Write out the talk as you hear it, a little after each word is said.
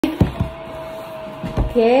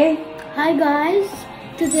Okay. Hi guys.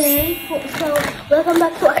 Welcome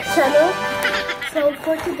back to our channel. So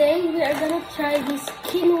for today we are gonna try these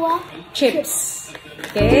quinoa chips.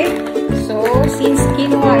 Okay. So since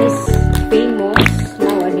quinoa is famous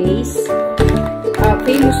nowadays,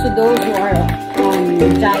 famous to those who are on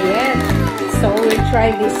diet, so we'll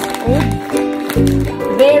try this food.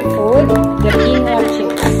 Their food, the quinoa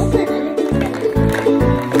chips.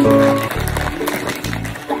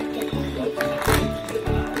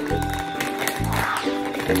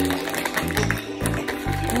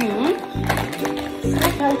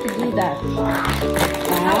 How to do that?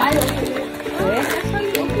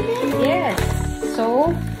 Okay. Yes. So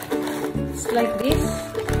it's like this.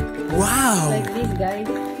 Wow. Like this, guys.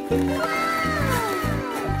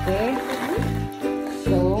 Okay.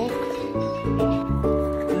 So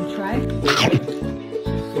we'll try.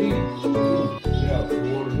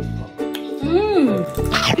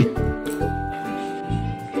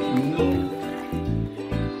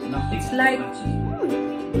 It's like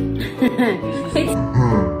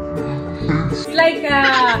it's like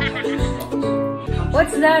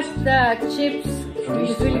what's that chips in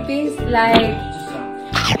the Philippines, like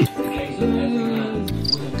I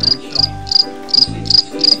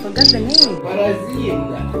forgot the name.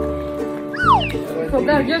 I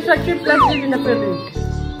forgot, just a chip like this in the Philippines.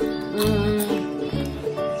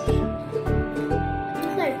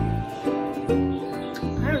 It's like,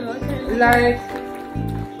 I don't know. Like,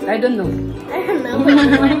 I don't know. I don't know.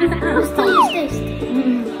 But still taste.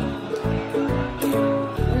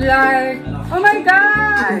 Like, oh my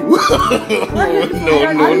god!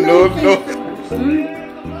 No.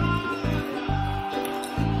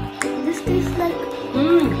 This tastes like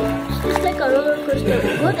a roller coaster.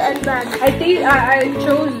 Good and bad. I think I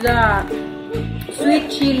chose the sweet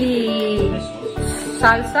chili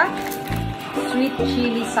salsa. Sweet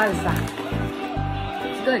chili salsa.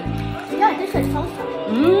 It's good. Yeah, this is salsa.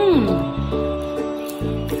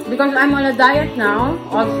 Because I'm on a diet now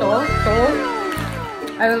also, so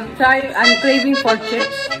I will try. I'm craving for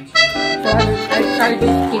chips, so I'll try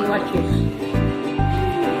this quinoa chips.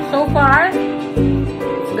 So far,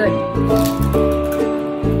 it's good.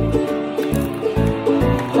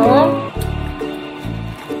 So,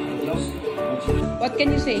 what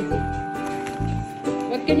can you say?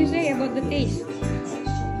 What can you say about the taste?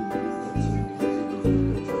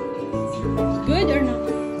 It's good or not?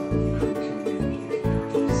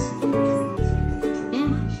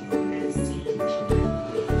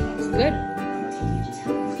 Good.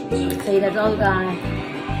 Say that's all, guys.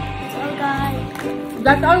 That's all, guys.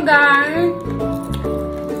 That's all, guys.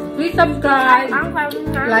 Please subscribe,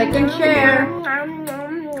 like and share.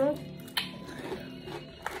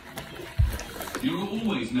 You will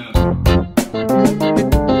always know.